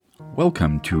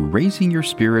Welcome to Raising Your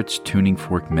Spirit's Tuning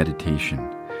Fork Meditation.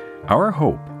 Our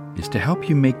hope is to help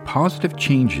you make positive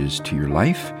changes to your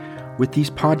life with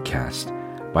these podcasts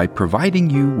by providing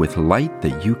you with light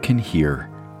that you can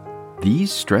hear.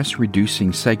 These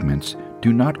stress-reducing segments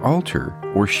do not alter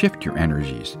or shift your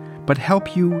energies, but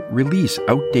help you release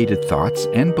outdated thoughts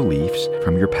and beliefs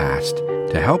from your past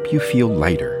to help you feel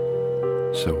lighter.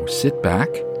 So sit back,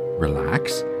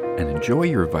 relax, and enjoy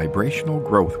your vibrational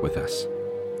growth with us.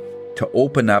 To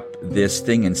open up this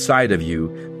thing inside of you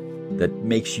that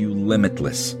makes you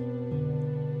limitless.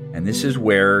 And this is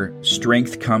where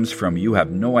strength comes from. You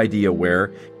have no idea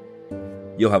where.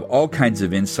 You'll have all kinds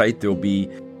of insight. There'll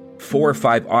be 4 or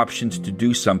 5 options to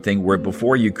do something where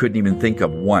before you couldn't even think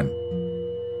of one.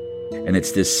 And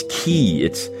it's this key,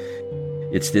 it's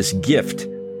this gift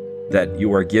that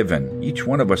you are given. Each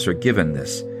one of us are given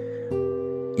this.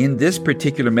 In this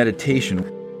particular meditation,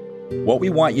 what we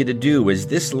want you to do is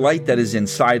this light that is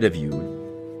inside of you,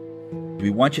 we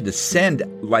want you to send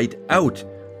light out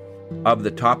of the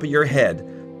top of your head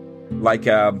like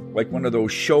one of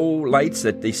those show lights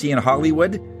that they see in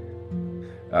Hollywood,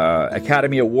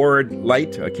 Academy Award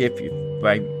light, okay, if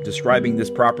I'm describing this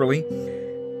properly,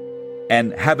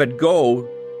 and have it go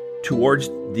towards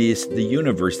the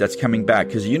universe that's coming back,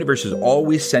 because the universe is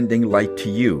always sending light to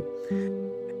you.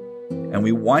 And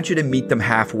we want you to meet them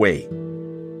halfway.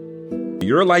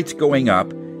 Your light's going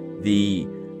up, your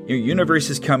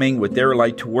universe is coming with their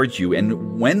light towards you,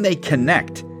 and when they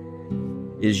connect,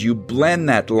 is you blend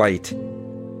that light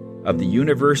of the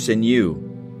universe in you,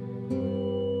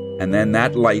 and then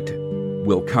that light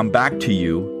will come back to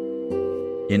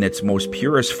you in its most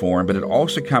purest form, but it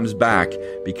also comes back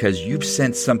because you've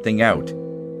sent something out.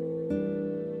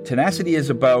 Tenacity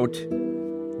is about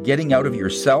getting out of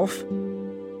yourself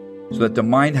so that the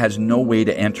mind has no way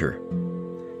to enter.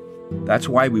 That's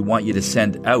why we want you to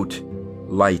send out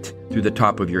light through the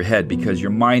top of your head, because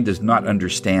your mind does not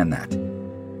understand that.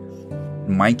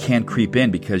 Mind can't creep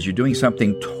in because you're doing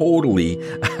something totally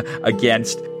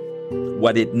against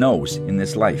what it knows in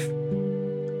this life.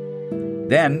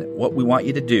 Then what we want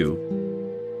you to do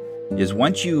is,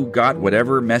 once you got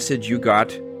whatever message you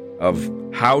got of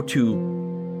how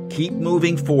to keep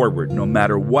moving forward no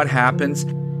matter what happens,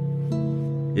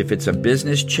 if it's a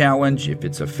business challenge, if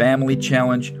it's a family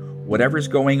challenge, whatever's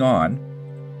going on,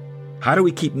 how do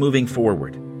we keep moving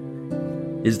forward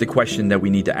is the question that we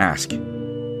need to ask.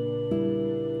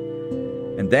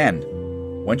 And then,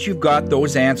 once you've got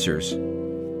those answers,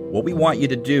 what we want you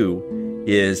to do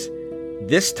is,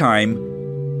 this time,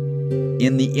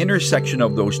 in the intersection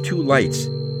of those 2 lights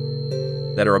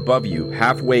that are above you,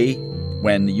 halfway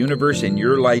when the universe and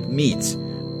your light meets,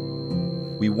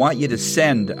 we want you to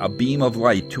send a beam of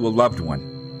light to a loved one.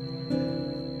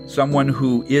 Someone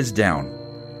who is down,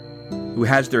 who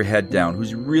has their head down,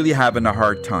 who's really having a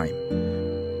hard time,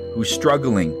 who's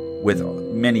struggling with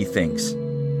many things,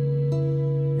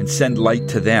 and send light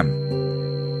to them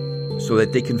so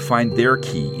that they can find their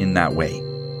key in that way.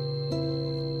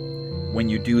 When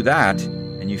you do that,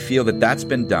 and you feel that that's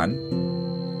been done,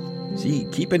 see,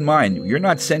 keep in mind, you're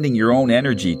not sending your own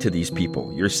energy to these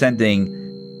people. You're sending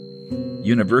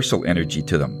universal energy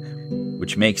to them,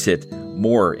 which makes it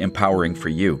more empowering for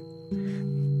you.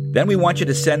 Then we want you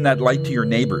to send that light to your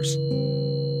neighbors.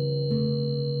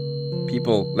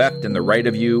 People left and the right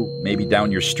of you, maybe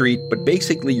down your street, but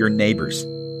basically your neighbors.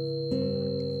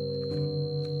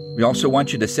 We also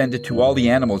want you to send it to all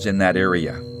the animals in that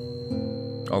area.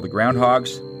 All the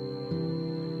groundhogs,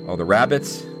 all the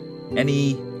rabbits,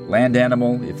 any land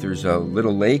animal. If there's a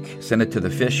little lake, send it to the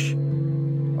fish,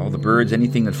 all the birds,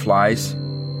 anything that flies.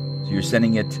 So you're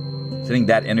sending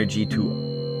that energy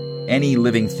to any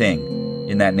living thing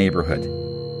in that neighborhood.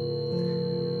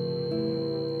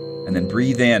 And then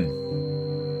breathe in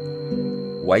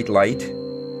white light.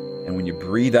 And when you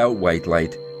breathe out white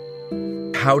light,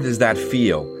 how does that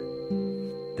feel?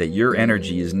 That your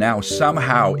energy is now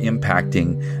somehow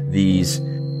impacting these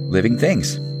living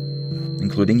things,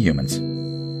 including humans.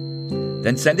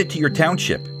 Then send it to your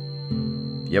township.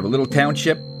 If you have a little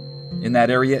township in that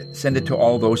area, send it to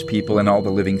all those people and all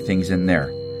the living things in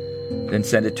there. Then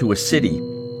send it to a city,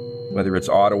 whether it's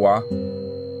Ottawa,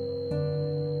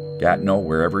 Gatineau,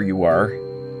 wherever you are,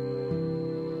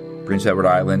 Prince Edward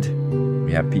Island.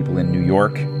 We have people in New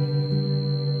York,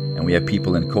 and we have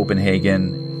people in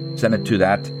Copenhagen. Send it to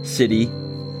that city.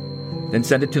 Then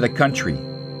send it to the country.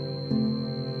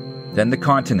 Then the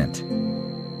continent.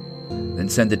 Then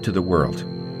send it to the world.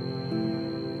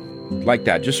 Like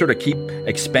that. Just sort of keep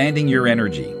expanding your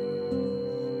energy.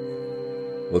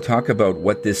 we'll talk about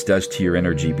what this does to your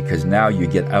energy, because now you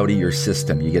get out of your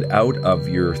system. You get out of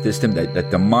your system that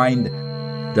the mind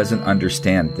doesn't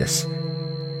understand this.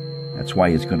 That's why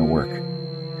it's going to work.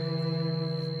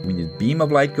 When the beam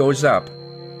of light goes up,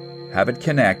 have it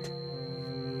connect,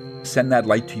 send that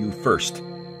light to you first.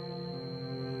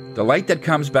 The light that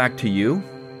comes back to you,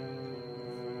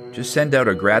 just send out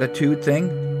a gratitude thing.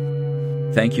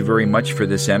 Thank you very much for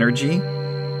this energy.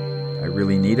 I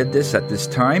really needed this at this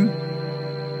time.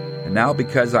 And now,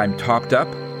 because I'm topped up,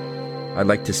 I'd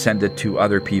like to send it to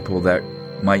other people that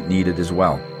might need it as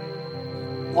well.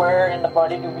 Where in the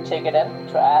body do we take it in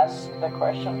to ask the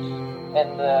questions?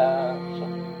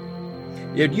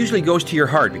 It usually goes to your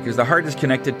heart, because the heart is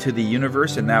connected to the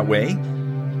universe in that way.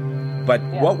 But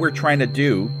what we're trying to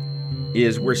do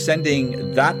is we're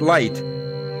sending that light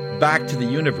back to the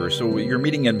universe. So you're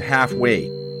meeting them halfway.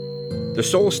 The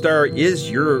soul star is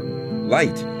your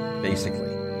light, basically.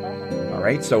 All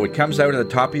right, so it comes out of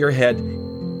the top of your head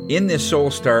in this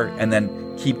soul star, and then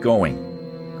keep going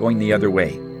the other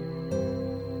way.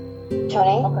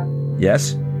 Tony? Okay.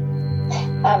 Yes?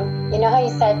 You know how you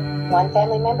said one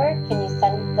family member? Can you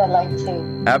send the light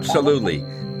to... Absolutely.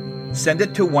 Send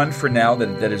it to one for now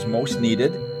that is most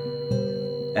needed.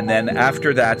 And then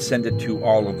after that, send it to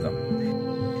all of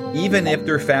them. Even if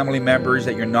they're family members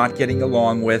that you're not getting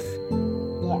along with,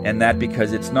 and that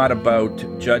because it's not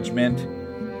about judgment,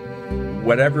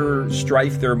 whatever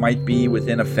strife there might be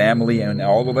within a family, and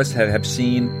all of us have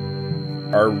seen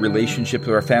our relationship with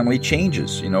our family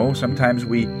changes. You know, sometimes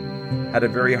we had a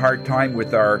very hard time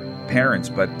with our parents,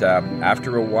 but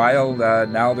after a while,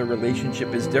 now the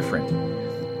relationship is different.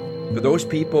 For those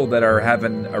people that are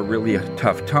having a really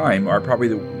tough time are probably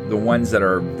the ones that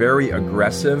are very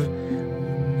aggressive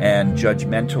and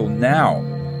judgmental now.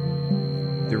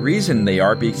 The reason they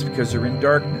are is because they're in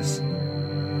darkness.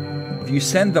 If you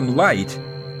send them light,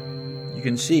 you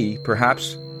can see,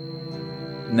 perhaps,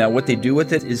 now what they do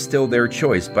with it is still their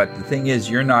choice, but the thing is,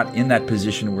 you're not in that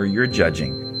position where you're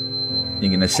judging. You're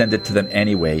going to send it to them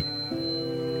anyway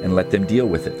and let them deal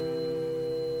with it.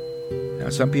 Now,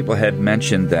 some people had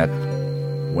mentioned that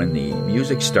when the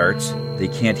music starts, they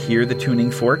can't hear the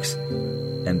tuning forks,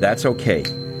 and that's okay,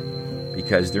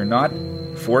 because they're not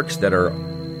forks that are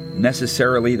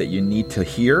necessarily that you need to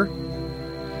hear,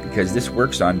 because this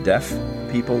works on deaf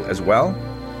people as well,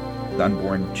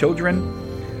 unborn children.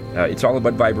 It's all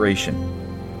about vibration.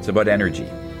 It's about energy.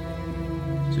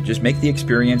 So just make the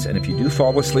experience, and if you do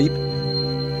fall asleep,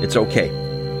 it's okay.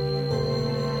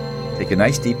 Take a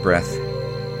nice deep breath.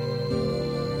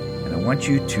 And I want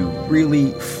you to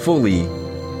really fully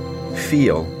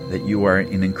feel that you are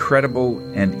an incredible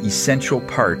and essential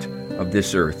part of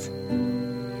this earth.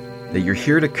 That you're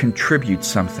here to contribute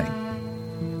something.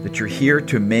 That you're here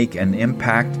to make an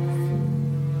impact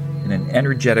in an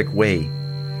energetic way.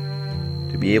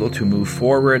 To be able to move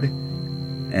forward,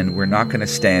 and we're not going to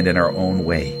stand in our own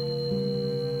way.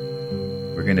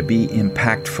 We're going to be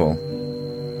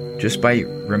impactful just by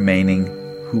remaining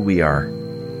who we are.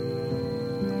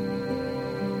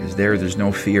 Because there's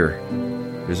no fear.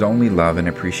 There's only love and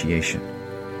appreciation.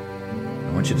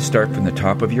 I want you to start from the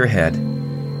top of your head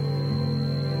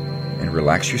and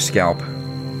relax your scalp.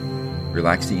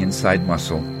 Relax the inside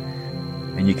muscle.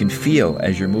 And you can feel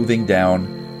as you're moving down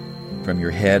from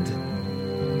your head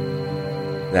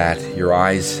that your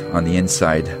eyes on the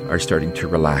inside are starting to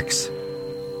relax.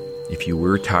 If you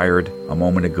were tired a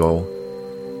moment ago,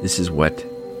 this is what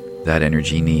that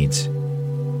energy needs,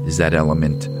 is that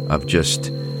element of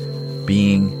just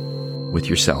being with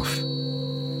yourself.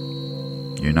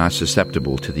 You're not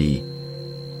susceptible to the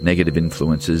negative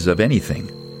influences of anything.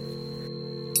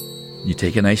 You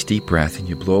take a nice deep breath and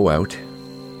you blow out.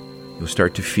 You'll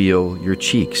start to feel your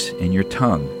cheeks and your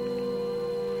tongue.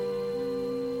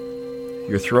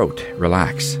 Your throat,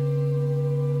 relax.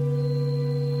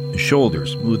 The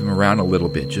shoulders, move them around a little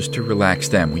bit just to relax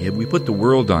them. We put the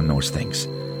world on those things.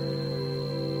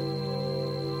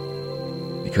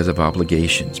 Because of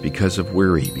obligations, because of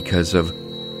worry, because of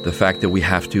the fact that we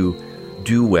have to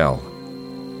do well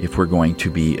if we're going to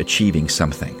be achieving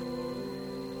something.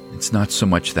 It's not so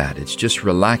much that. It's just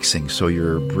relaxing so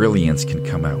your brilliance can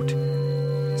come out.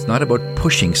 It's not about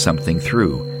pushing something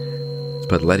through. It's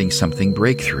about letting something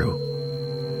break through.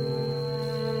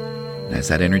 As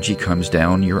that energy comes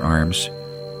down your arms,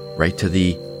 right to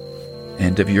the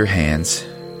end of your hands,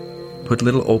 put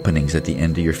little openings at the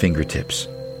end of your fingertips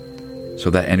so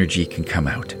that energy can come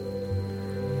out.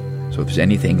 So if there's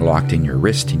anything locked in your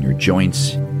wrist, in your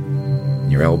joints,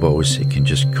 in your elbows, it can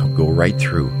just go right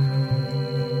through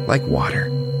like water.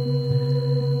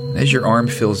 And as your arm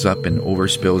fills up and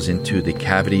overspills into the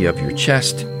cavity of your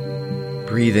chest,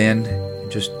 breathe in and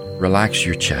just relax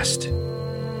your chest,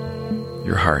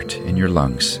 your heart, and your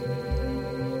lungs.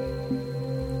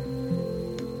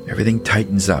 Everything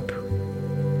tightens up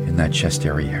in that chest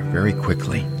area very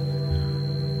quickly.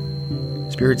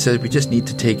 Spirit says we just need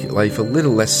to take life a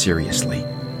little less seriously.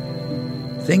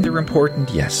 Things are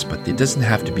important, yes, but it doesn't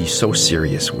have to be so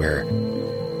serious where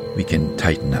we can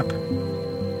tighten up.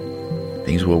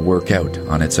 Things will work out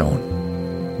on its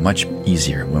own, much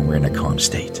easier when we're in a calm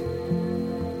state.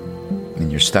 In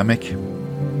your stomach,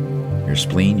 your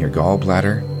spleen, your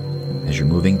gallbladder, as you're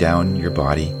moving down your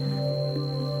body,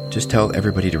 just tell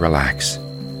everybody to relax.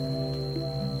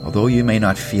 Although you may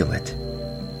not feel it,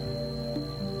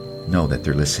 know that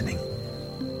they're listening.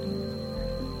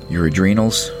 Your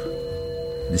adrenals,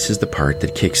 this is the part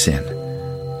that kicks in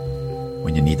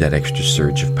when you need that extra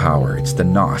surge of power. It's the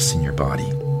nos in your body.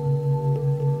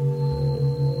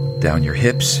 Down your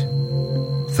hips,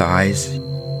 thighs,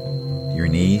 your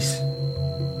knees,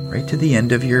 right to the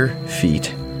end of your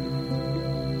feet.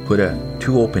 Put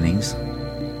two openings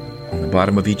on the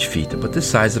bottom of each feet, about the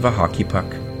size of a hockey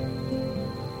puck,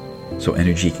 so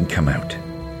energy can come out.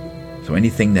 So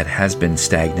anything that has been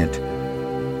stagnant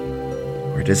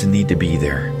or doesn't need to be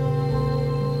there,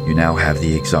 you now have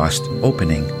the exhaust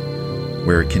opening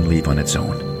where it can leave on its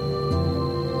own.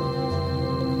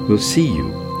 We'll see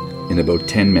you in about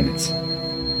 10 minutes.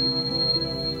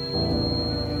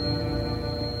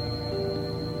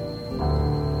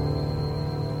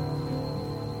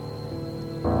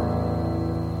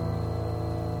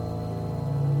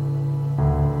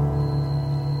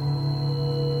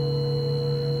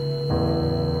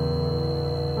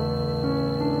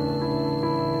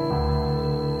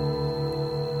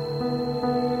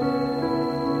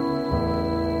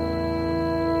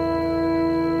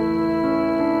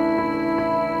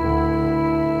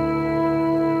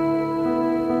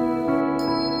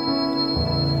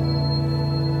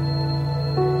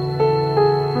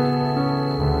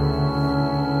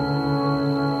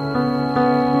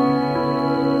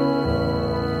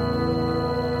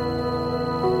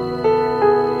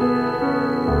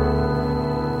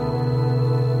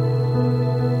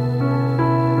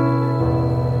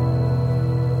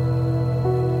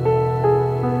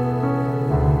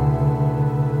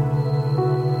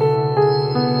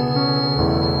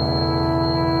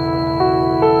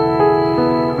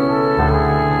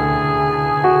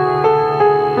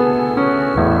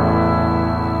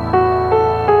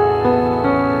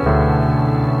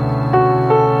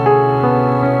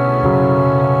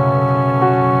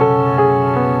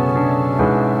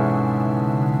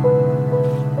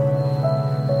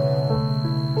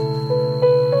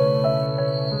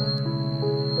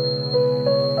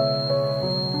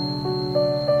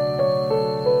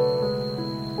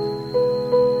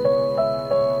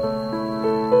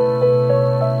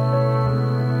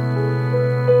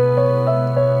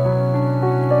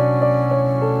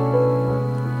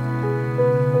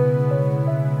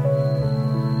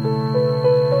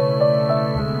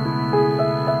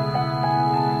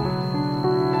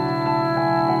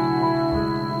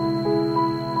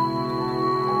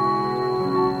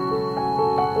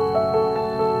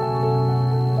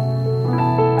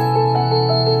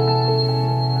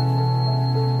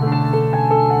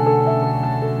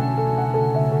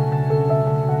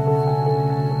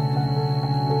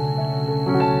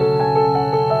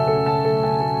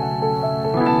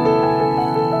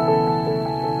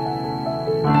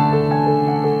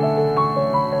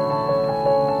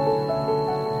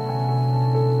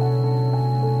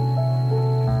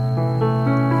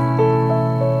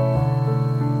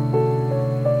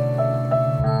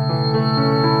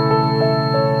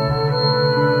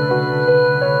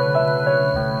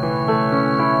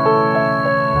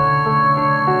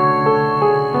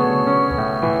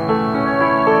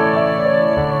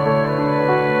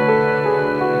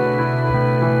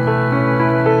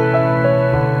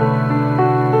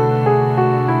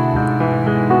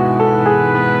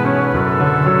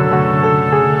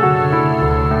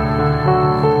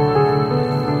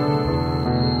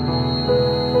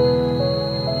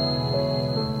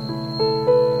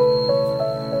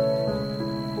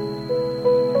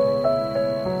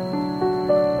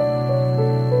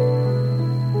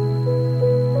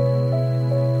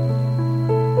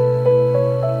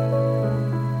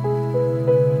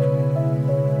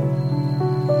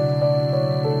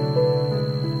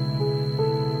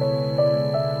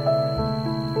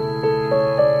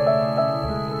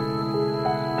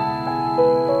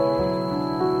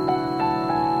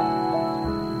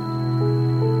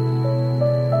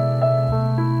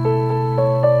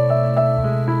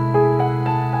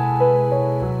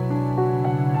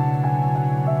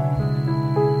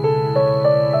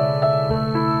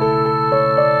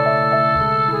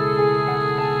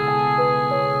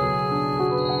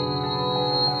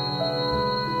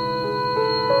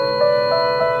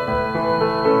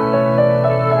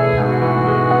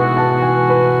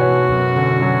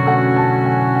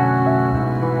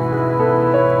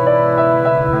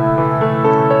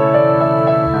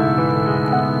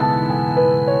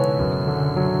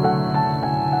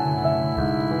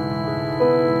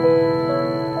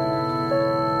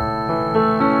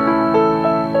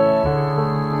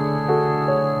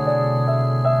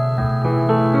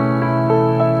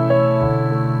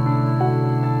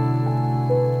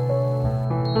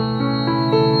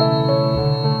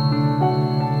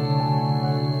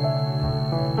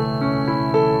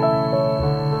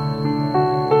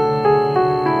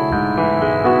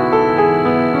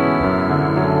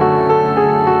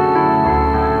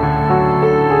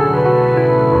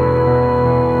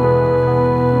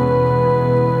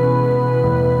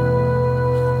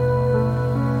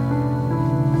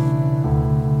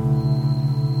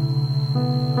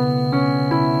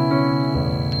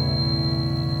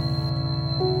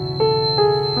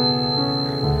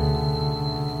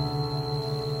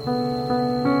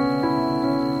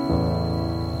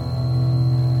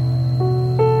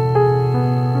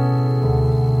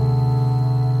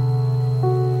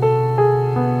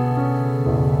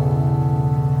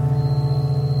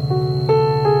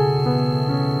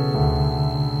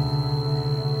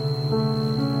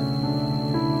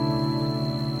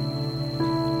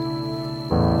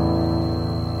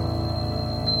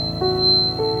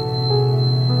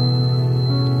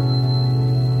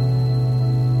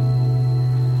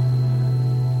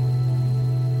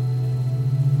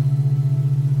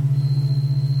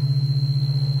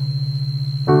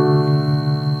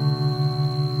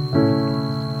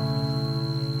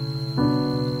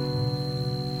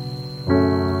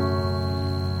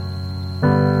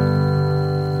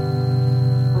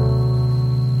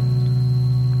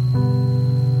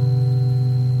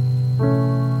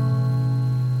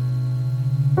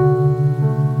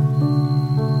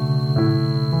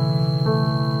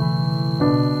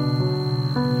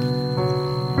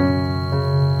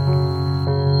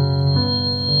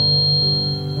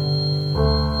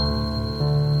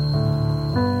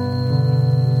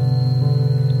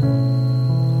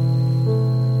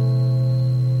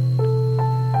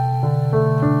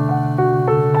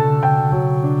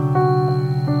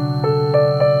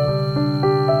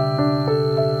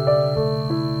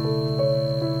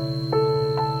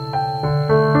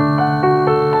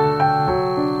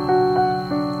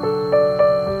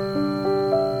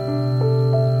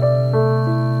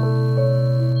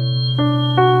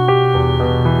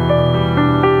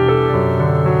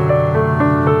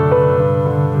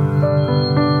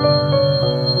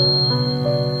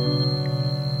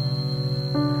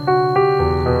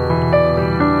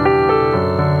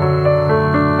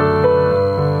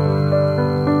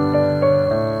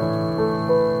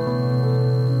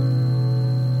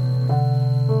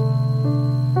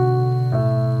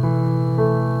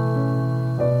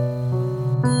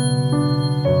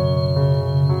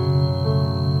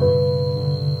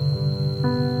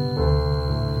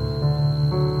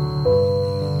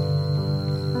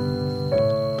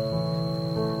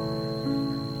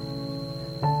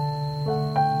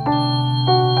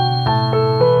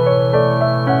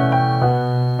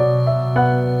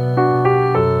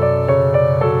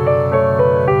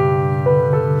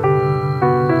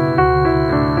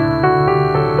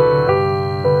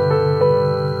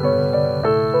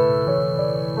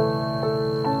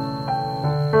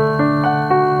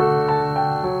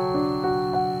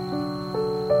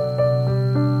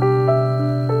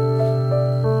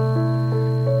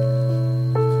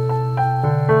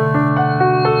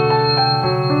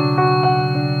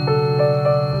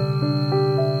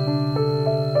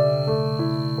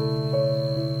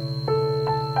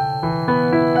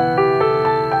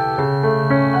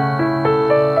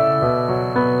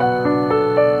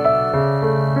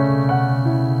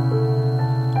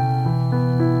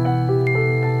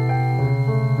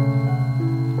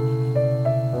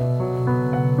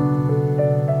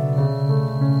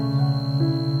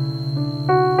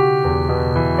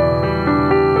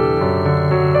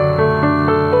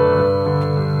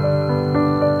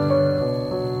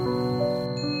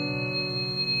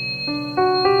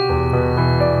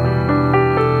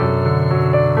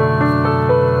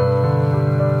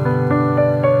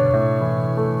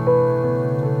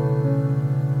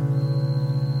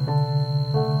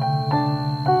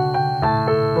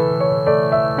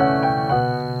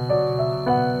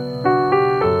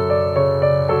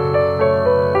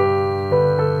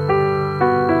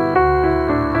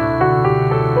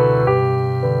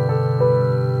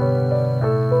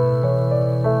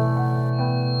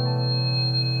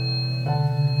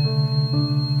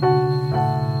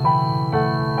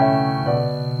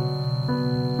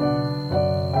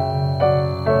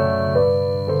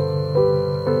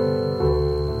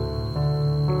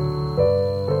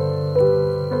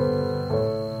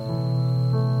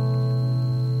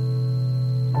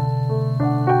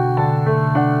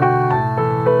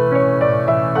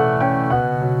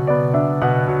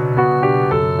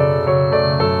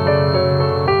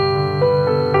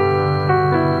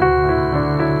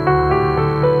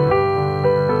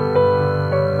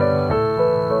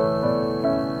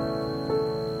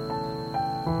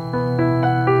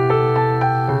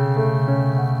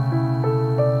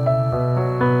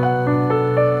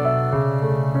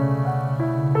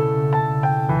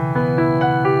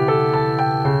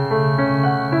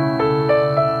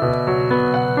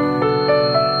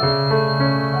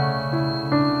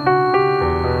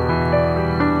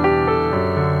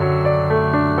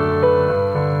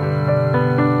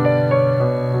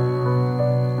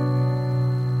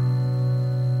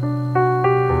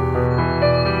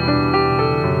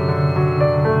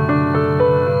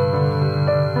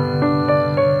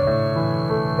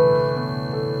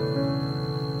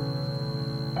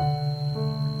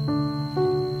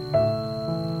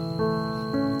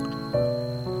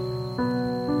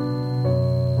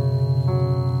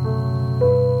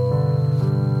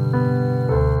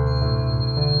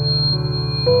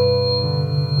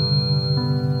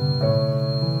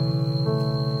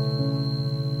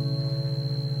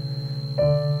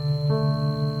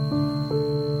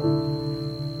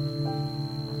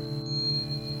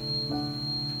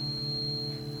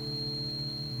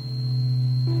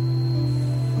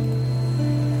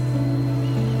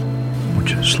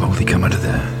 Slowly come out of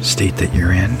the state that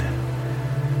you're in.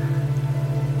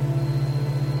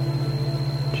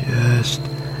 Just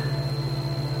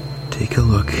take a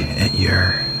look at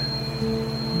your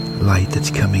light that's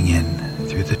coming in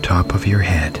through the top of your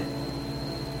head.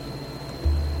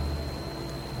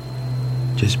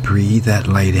 Just breathe that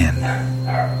light in.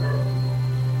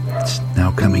 It's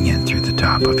now coming in through the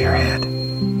top of your head.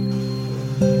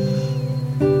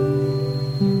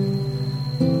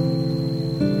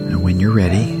 And when you're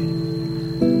ready,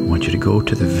 I want you to go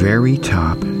to the very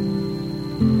top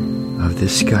of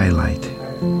this skylight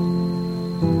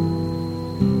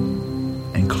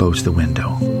and close the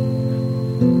window.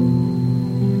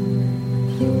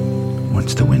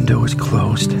 Once the window is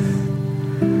closed,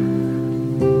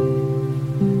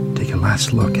 take a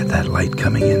last look at that light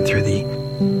coming in through the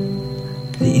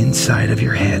inside of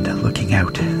your head, looking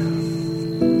out.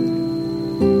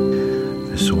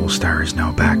 The soul star is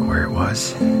now back where it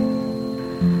was.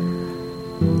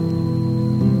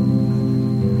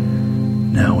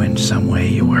 Now in some way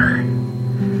you are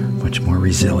much more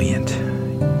resilient.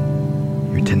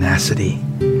 Your tenacity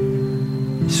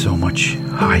is so much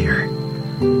higher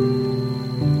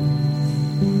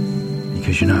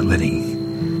because you're not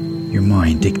letting your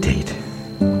mind dictate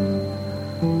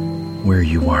where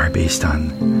you are based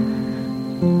on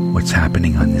what's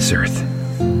happening on this earth,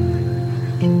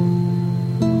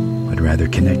 but rather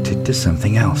connected to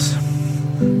something else.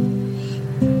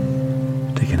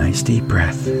 Take a nice deep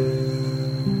breath.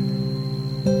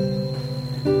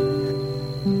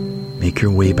 Make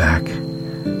your way back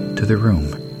to the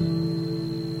room.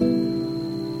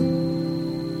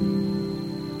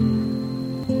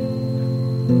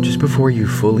 Just before you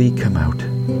fully come out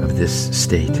of this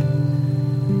state,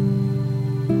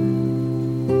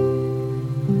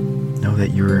 know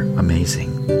that you're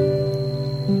amazing.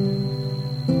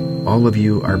 All of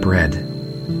you are bred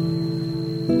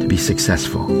to be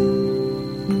successful.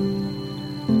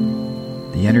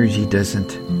 The energy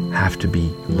doesn't have to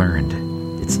be learned.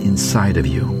 It's inside of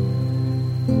you.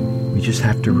 We just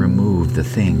have to remove the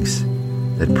things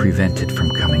that prevent it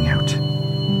from coming out.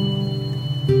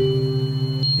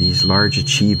 These large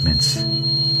achievements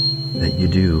that you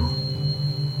do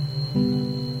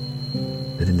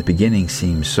that in the beginning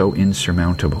seem so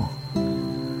insurmountable,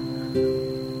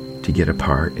 to get a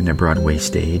part in a Broadway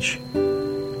stage,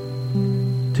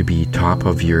 to be top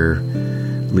of your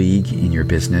league in your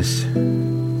business,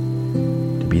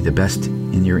 to be the best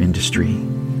in your industry,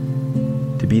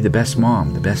 to be the best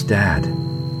mom, the best dad,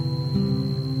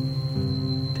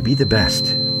 to be the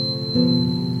best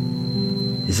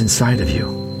is inside of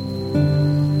you.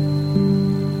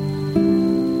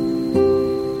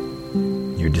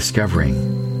 You're discovering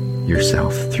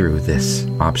yourself through this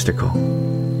obstacle,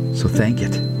 so thank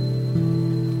it.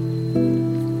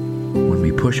 When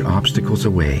we push obstacles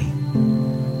away,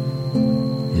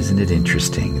 isn't it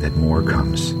interesting that more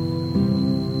comes?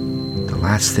 The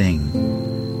last thing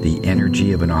the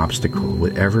energy of an obstacle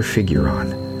would ever figure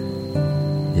on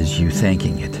is you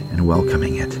thanking it and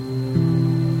welcoming it.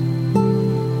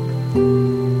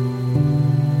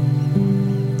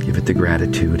 Give it the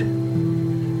gratitude,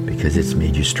 because it's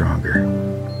made you stronger,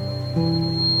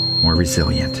 more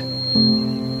resilient.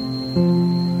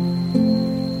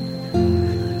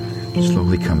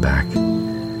 Slowly come back.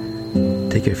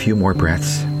 Take a few more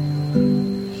breaths.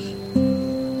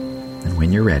 And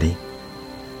when you're ready,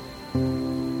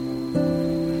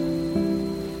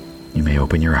 you may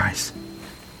open your eyes.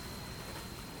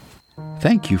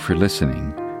 Thank you for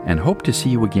listening, and hope to see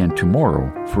you again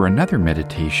tomorrow for another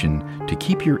meditation to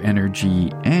keep your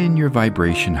energy and your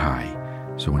vibration high.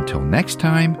 So until next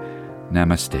time,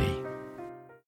 namaste.